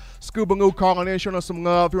there. Scooby-Loo calling in, showing us some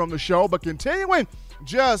love here on the show. But continuing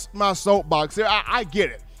just my soapbox here, I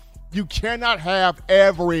get it. You cannot have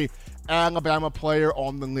every Alabama player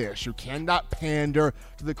on the list. You cannot pander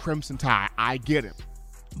to the Crimson Tide. I get it.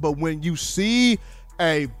 But when you see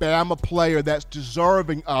a Bama player that's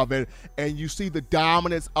deserving of it and you see the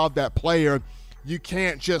dominance of that player, you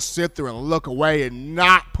can't just sit there and look away and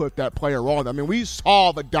not put that player on. I mean, we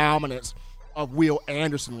saw the dominance of Will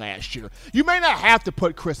Anderson last year. You may not have to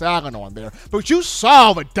put Chris Allen on there, but you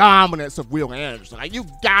saw the dominance of Will Anderson. Like, you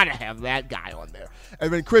got to have that guy on there.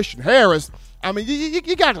 And then Christian Harris, I mean,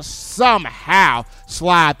 you got to somehow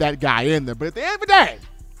slide that guy in there. But at the end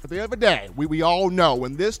of the day, we all know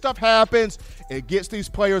when this stuff happens, it gets these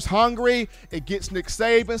players hungry. It gets Nick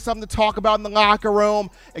Saban something to talk about in the locker room.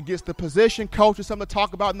 It gets the position coaches something to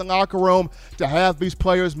talk about in the locker room to have these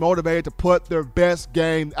players motivated to put their best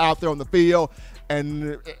game out there on the field.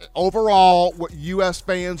 And overall, what U.S.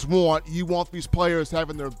 fans want, you want these players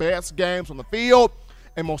having their best games on the field.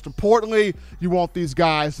 And most importantly, you want these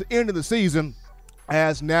guys to end of the season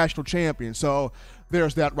as national champions. So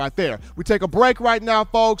there's that right there. We take a break right now,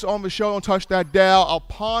 folks, on the show. Don't touch that dial.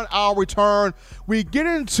 Upon our return, we get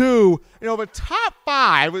into, the top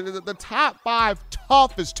 5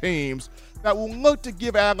 toughest teams that will look to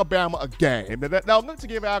give Alabama a game. They'll look to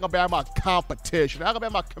give Alabama a competition,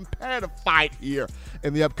 Alabama a competitive fight here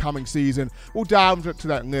in the upcoming season. We'll dive into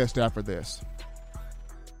that list after this.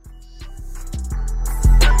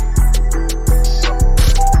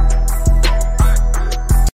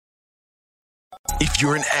 If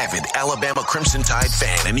you're an avid Alabama Crimson Tide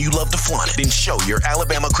fan and you love to flaunt it, then show your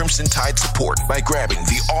Alabama Crimson Tide support by grabbing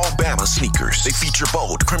the All-Bama sneakers. They feature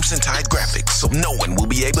bold Crimson Tide graphics, so no one will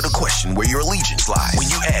be able to question where your allegiance lies. When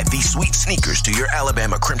you add these sweet sneakers to your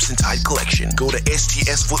Alabama Crimson Tide collection, go to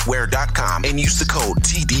stsfootwear.com and use the code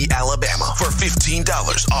TDAlabama for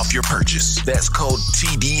 $15 off your purchase. That's code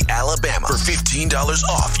TDAlabama for $15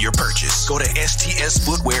 off your purchase. Go to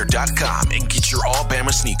stsfootwear.com and get your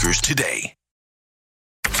All-Bama sneakers today.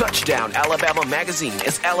 Touchdown Alabama Magazine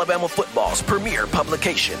is Alabama football's premier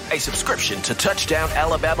publication. A subscription to Touchdown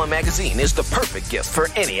Alabama Magazine is the perfect gift for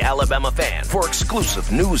any Alabama fan. For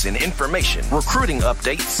exclusive news and information, recruiting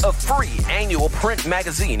updates, a free annual print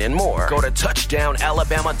magazine, and more, go to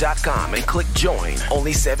touchdownalabama.com and click join.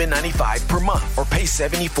 Only $7.95 per month, or pay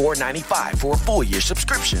 $74.95 for a full year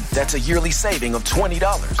subscription. That's a yearly saving of $20.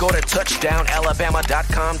 Go to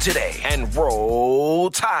touchdownalabama.com today and roll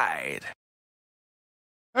Tide.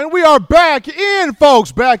 And we are back in,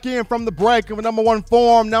 folks, back in from the break of a number one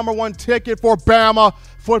form, number one ticket for Bama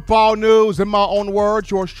football news. In my own words,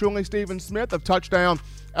 yours truly, Stephen Smith of Touchdown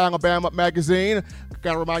Alabama Magazine.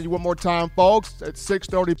 Got to remind you one more time, folks, at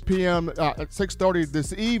 6:30 p.m., at 6:30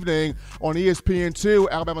 this evening on ESPN2,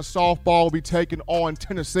 Alabama softball will be taking on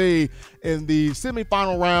Tennessee in the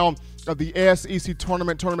semifinal round of the SEC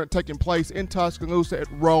tournament taking place in Tuscaloosa at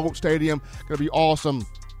Rowe Stadium. Going to be awesome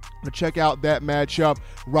to check out that matchup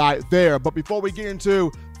right there. But before we get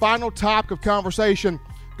into final topic of conversation,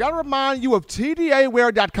 got to remind you of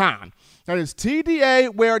TDAwear.com. That is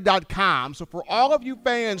TDAwear.com. So for all of you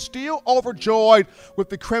fans still overjoyed with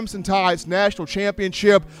the Crimson Tide's national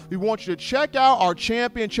championship, we want you to check out our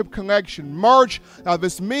championship collection merch. Now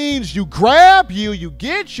this means you grab you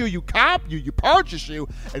get you cop you purchase you,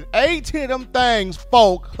 and 18 of them things,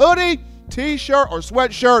 folk, hoodie, t-shirt or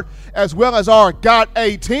sweatshirt, as well as our Got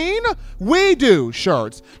 18 We Do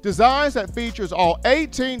shirts. Designs that features all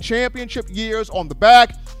 18 championship years on the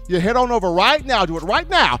back. You head on over right now, do it right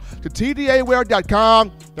now, to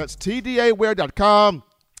TDAwear.com. That's TDAwear.com.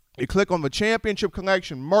 You click on the Championship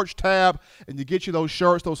Collection merch tab, and you get you those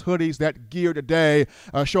shirts, those hoodies, that gear today,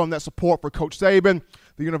 showing that support for Coach Saban,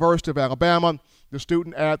 the University of Alabama, the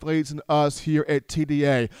student athletes, and us here at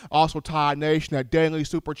TDA. Also, Tide Nation, that daily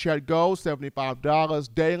Super Chat goal,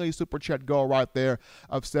 $75. Daily Super Chat goal right there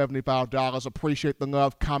of $75. Appreciate the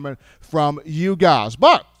love coming from you guys.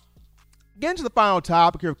 But getting to the final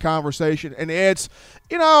topic here of conversation, and it's,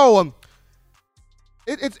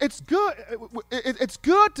 it's good.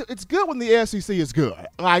 It's good when the SEC is good.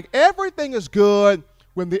 Like, everything is good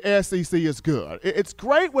when the SEC is good. It's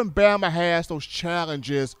great when Bama has those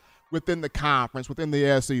challenges within the conference, within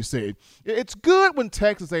the SEC. It's good when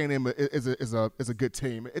Texas A&M is a good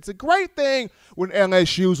team. It's a great thing when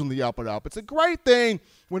LSU's on the up and up. It's a great thing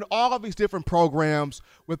when all of these different programs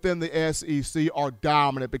within the SEC are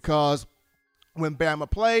dominant, because when Bama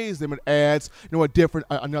plays them, it adds,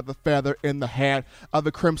 another feather in the hat of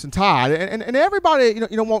the Crimson Tide. And everybody,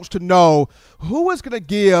 wants to know who is going to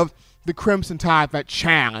give the Crimson Tide that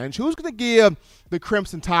challenge, who's going to give the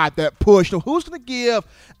Crimson Tide that push, who's going to give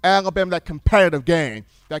Alabama that competitive game,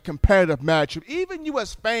 that competitive matchup. Even you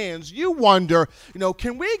as fans, you wonder,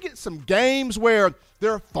 can we get some games where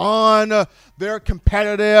they're fun, they're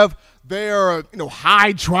competitive, they're,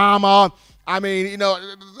 high drama. I mean,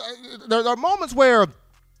 there are moments where,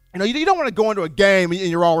 you don't want to go into a game and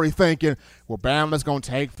you're already thinking, well, Bama's going to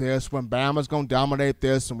take this, when Bama's going to dominate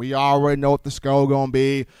this, and we already know what the score going to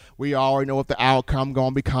be. We already know what the outcome going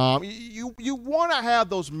to become. You want to have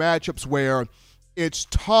those matchups where it's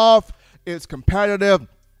tough, it's competitive,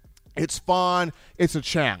 it's fun, it's a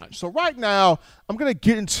challenge. So right now, I'm going to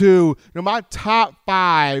get into my top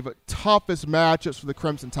 5 toughest matchups for the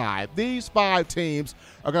Crimson Tide. These 5 teams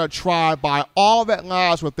are going to try by all that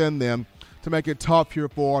lies within them to make it tough here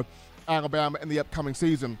for Alabama in the upcoming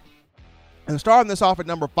season. And starting this off at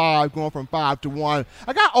number 5, going from 5 to 1,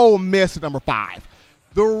 I got Ole Miss at number 5.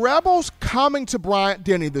 The Rebels coming to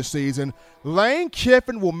Bryant-Denny this season. Lane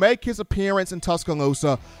Kiffin will make his appearance in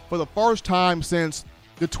Tuscaloosa for the first time since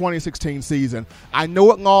the 2016 season. I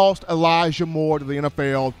know it lost Elijah Moore to the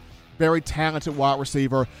NFL, very talented wide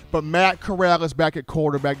receiver, but Matt Corral is back at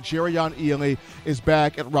quarterback. Jerrion Ealy is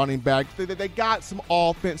back at running back. They got some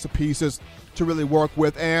offensive pieces to really work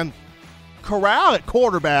with, and Corral at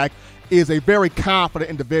quarterback is a very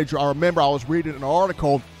confident individual. I remember I was reading an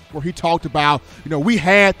article where he talked about, we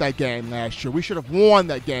had that game last year. We should have won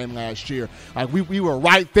that game last year. Like, we were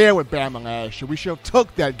right there with Bama last year. We should have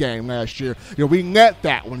took that game last year. We let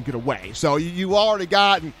that one get away. So you already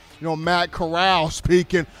got, Matt Corral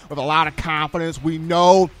speaking with a lot of confidence. We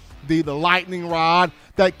know the lightning rod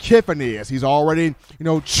that Kiffin is. He's already,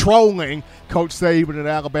 trolling Coach Saban at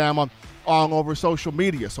Alabama all over social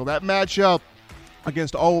media. So that matchup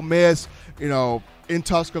against Ole Miss, in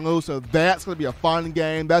Tuscaloosa, that's going to be a fun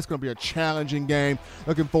game. That's going to be a challenging game.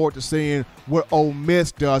 Looking forward to seeing what Ole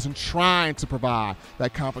Miss does and trying to provide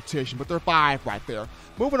that competition. But they're 5 right there.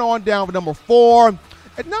 Moving on down to number 4.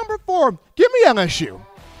 At number 4, give me LSU.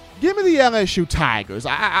 Give me the LSU Tigers.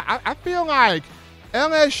 I feel like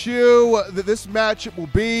LSU, this matchup will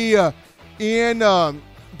be in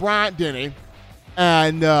Bryant-Denny,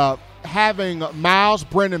 and having Miles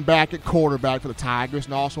Brennan back at quarterback for the Tigers,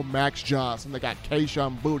 and also Max Johnson. They got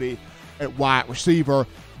Kayshon Boutte at wide receiver.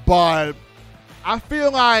 But I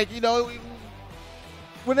feel like,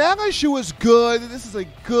 when LSU is good, this is a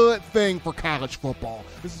good thing for college football.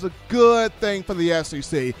 This is a good thing for the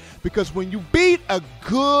SEC, because when you beat a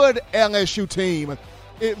good LSU team,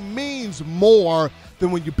 it means more than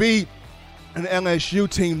when you beat an LSU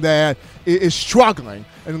team that is struggling.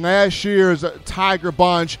 And last year's Tiger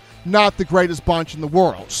bunch, not the greatest bunch in the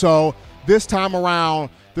world. So this time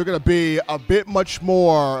around, they're going to be a bit much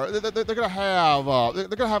more. They're going to have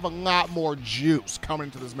a lot more juice coming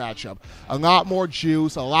into this matchup. A lot more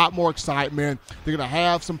juice, a lot more excitement. They're going to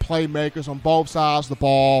have some playmakers on both sides of the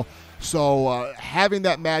ball. So having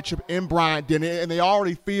that matchup in Bryant-Denny, and they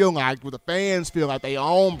already feel like, the fans feel like they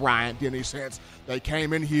own Bryant-Denny since they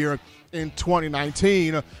came in here in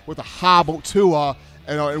 2019 with a hobbled Tua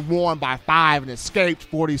and won by 5 and escaped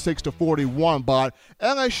 46-41. But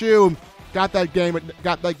LSU got that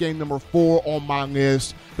game number 4 on my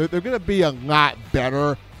list. They're going to be a lot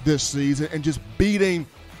better this season, and just beating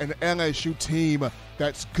an LSU team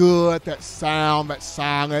that's good, that's sound, that's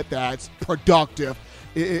solid, that's productive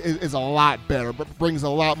is a lot better, but brings a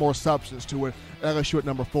lot more substance to it. LSU at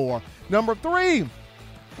number 4. Number 3,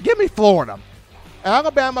 give me Florida.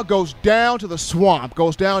 Alabama goes down to the Swamp,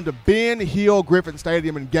 goes down to Ben Hill Griffin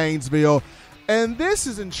Stadium in Gainesville, and this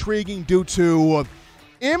is intriguing due to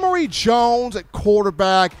Emory Jones at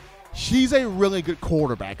quarterback. He's a really good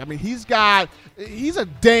quarterback. I mean, he's a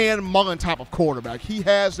Dan Mullen type of quarterback. He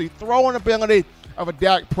has the throwing ability of a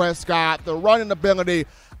Dak Prescott, the running ability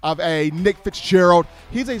of a Nick Fitzgerald.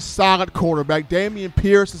 He's a solid quarterback. Damian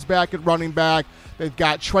Pierce is back at running back. They've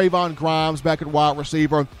got Trayvon Grimes back at wide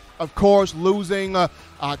receiver. Of course, losing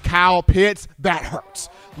Kyle Pitts, that hurts.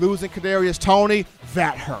 Losing Kadarius Toney,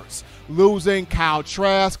 that hurts. Losing Kyle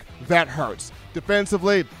Trask, that hurts.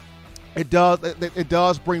 Defensively, it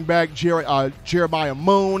does bring back Jeremiah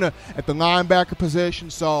Moon at the linebacker position,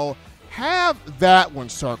 so have that one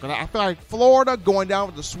circled. I feel like Florida going down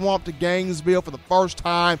with the Swamp to Gainesville for the first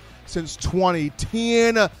time since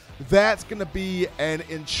 2010. That's going to be an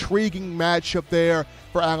intriguing matchup there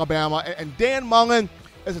for Alabama. And Dan Mullen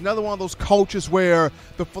is another one of those coaches where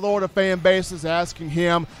the Florida fan base is asking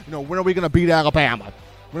him, when are we going to beat Alabama?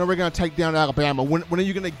 When are we going to take down Alabama? When are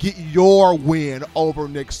you going to get your win over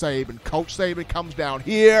Nick Saban? Coach Saban comes down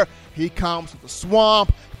here. He comes to the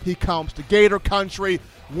Swamp. He comes to Gator Country.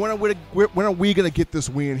 When are we going to get this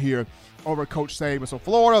win here over Coach Saban? So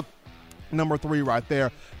Florida, number 3 right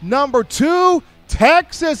there. Number 2,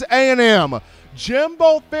 Texas A&M.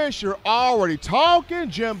 Jimbo Fisher already talking.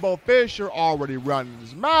 Jimbo Fisher already running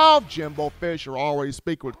his mouth. Jimbo Fisher already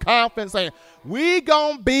speaking with confidence, saying, we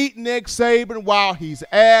gonna beat Nick Saban while he's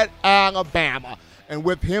at Alabama. And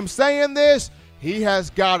with him saying this, he's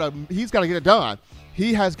got to get it done.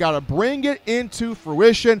 He has got to bring it into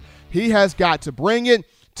fruition. He has got to bring it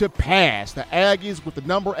to pass. The Aggies with the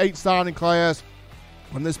number 8 signing class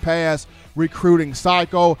on this past recruiting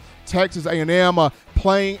cycle. Texas A&M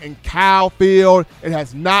playing in Kyle Field. It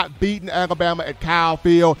has not beaten Alabama at Kyle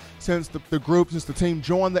Field since the team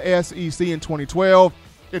joined the SEC in 2012.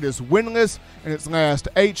 It is winless in its last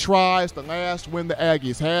 8 tries. The last win the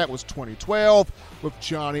Aggies had was 2012 with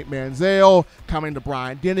Johnny Manziel coming to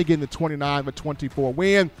Bryant-Denny getting the 29-24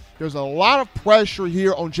 win. There's a lot of pressure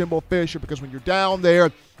here on Jimbo Fisher because when you're down there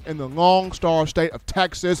in the Lone Star State of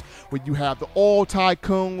Texas, where you have the oil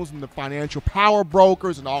tycoons and the financial power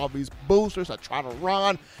brokers and all of these boosters that try to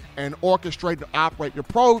run and orchestrate and operate your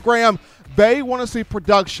program, they want to see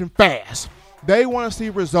production fast. They want to see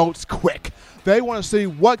results quick. They want to see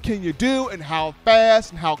what can you do and how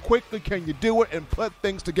fast and how quickly can you do it and put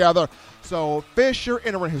things together. So Fisher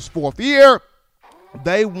entering his 4th year,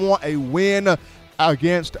 they want a win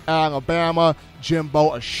against Alabama.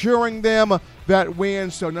 Jimbo assuring them that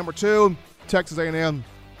win. So number 2, Texas A&M. Going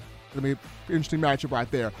to be an interesting matchup right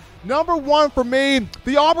there. Number 1 for me,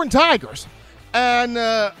 the Auburn Tigers. And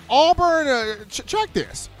Auburn, check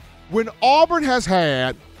this. When Auburn has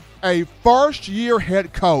had a first-year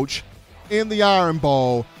head coach in the Iron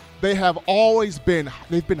Bowl, they've been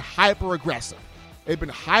hyper-aggressive. They've been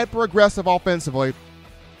hyper-aggressive offensively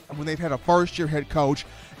when they've had a first-year head coach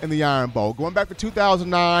in the Iron Bowl. Going back to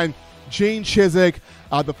 2009, Gene Chizik,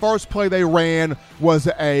 the first play they ran was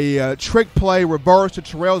a trick play reverse to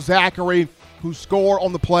Terrell Zachary, who scored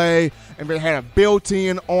on the play, and they had a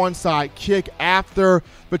built-in onside kick after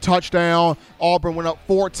the touchdown. Auburn went up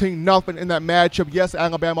 14-0 in that matchup. Yes,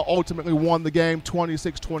 Alabama ultimately won the game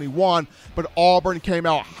 26-21, but Auburn came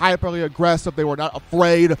out hyperly aggressive. They were not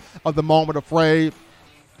afraid of the moment, afraid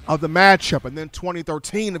of the matchup. And then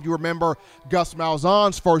 2013, if you remember, Gus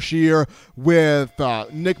Malzahn's first year with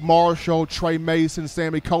Nick Marshall, Trey Mason,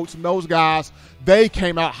 Sammy Coates, and those guys, they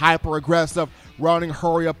came out hyper-aggressive, running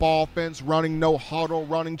hurry-up offense, running no huddle,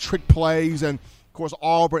 running trick plays, and, of course,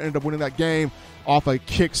 Auburn ended up winning that game off a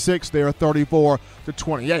kick 6 there,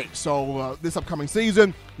 34-28. So this upcoming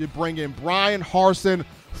season, you bring in Brian Harsin,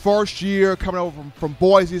 first year coming over from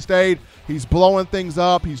Boise State. He's blowing things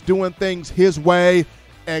up. He's doing things his way.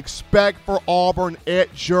 Expect for Auburn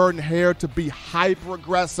at Jordan-Hare to be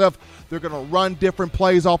hyper-aggressive. They're going to run different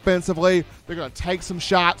plays offensively. They're going to take some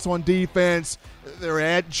shots on defense. They're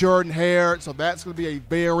at Jordan-Hare, so that's going to be a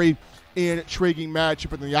very intriguing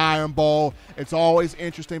matchup in the Iron Bowl. It's always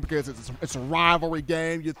interesting because it's a rivalry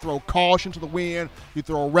game. You throw caution to the wind. You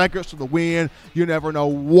throw records to the wind. You never know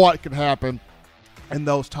what can happen in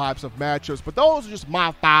those types of matchups. But those are just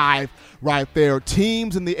my 5 right there.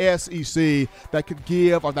 Teams in the SEC that could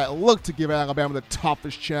give, or that look to give Alabama the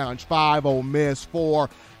toughest challenge. 5 Ole Miss, 4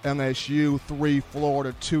 LSU, 3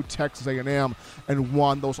 Florida, 2 Texas A&M, and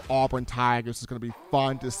 1 those Auburn Tigers. It's going to be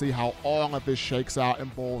fun to see how all of this shakes out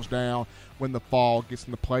and boils down when the fall gets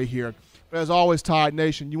into play here. But as always, Tide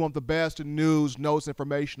Nation, you want the best in news, notes,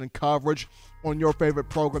 information, and coverage on your favorite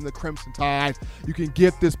program, the Crimson Tide. You can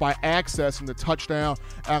get this by accessing the Touchdown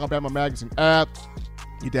Alabama Magazine app.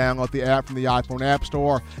 You download the app from the iPhone App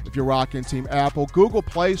Store if you're rocking Team Apple. Google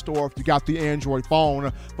Play Store if you got the Android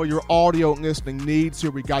phone. For your audio listening needs,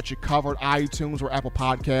 here we got you covered. iTunes or Apple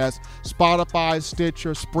Podcasts, Spotify,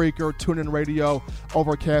 Stitcher, Spreaker, TuneIn Radio,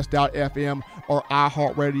 Overcast.fm, or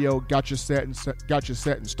iHeartRadio. Got you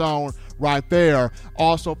set in stone right there.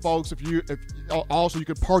 Also, folks, you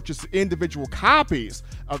can purchase individual copies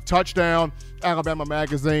of Touchdown Alabama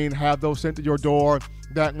Magazine. Have those sent to your door.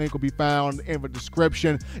 That link will be found in the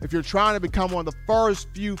description. If you're trying to become one of the first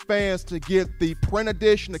few fans to get the print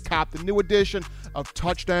edition, to cop the new edition of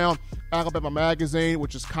Touchdown Alabama Magazine,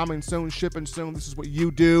 which is coming soon, shipping soon, this is what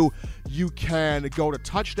you do. You can go to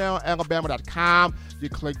touchdownalabama.com. You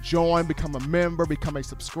click join, become a member, become a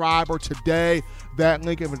subscriber today. That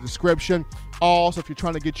link in the description. Also, if you're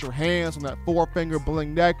trying to get your hands on that 4-finger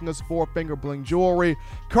bling necklace, 4-finger bling jewelry,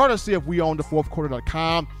 courtesy of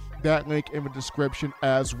WeOwnTheFourthQuarter.com. That link in the description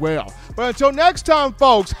as well. But until next time,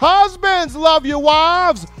 folks, husbands love your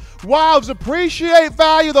wives. Wives appreciate,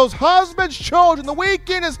 value those husbands' children. The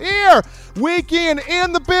weekend is here. Weekend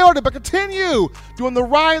in the building. But continue doing the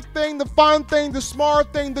right thing, the fun thing, the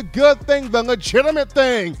smart thing, the good thing, the legitimate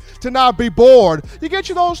thing, to not be bored. You get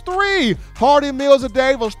you those 3 hearty meals a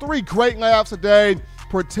day, those 3 great laughs a day.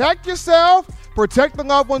 Protect yourself. Protect the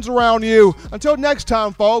loved ones around you. Until next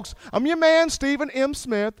time, folks, I'm your man, Stephen M.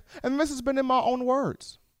 Smith, and this has been In My Own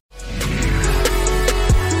Words.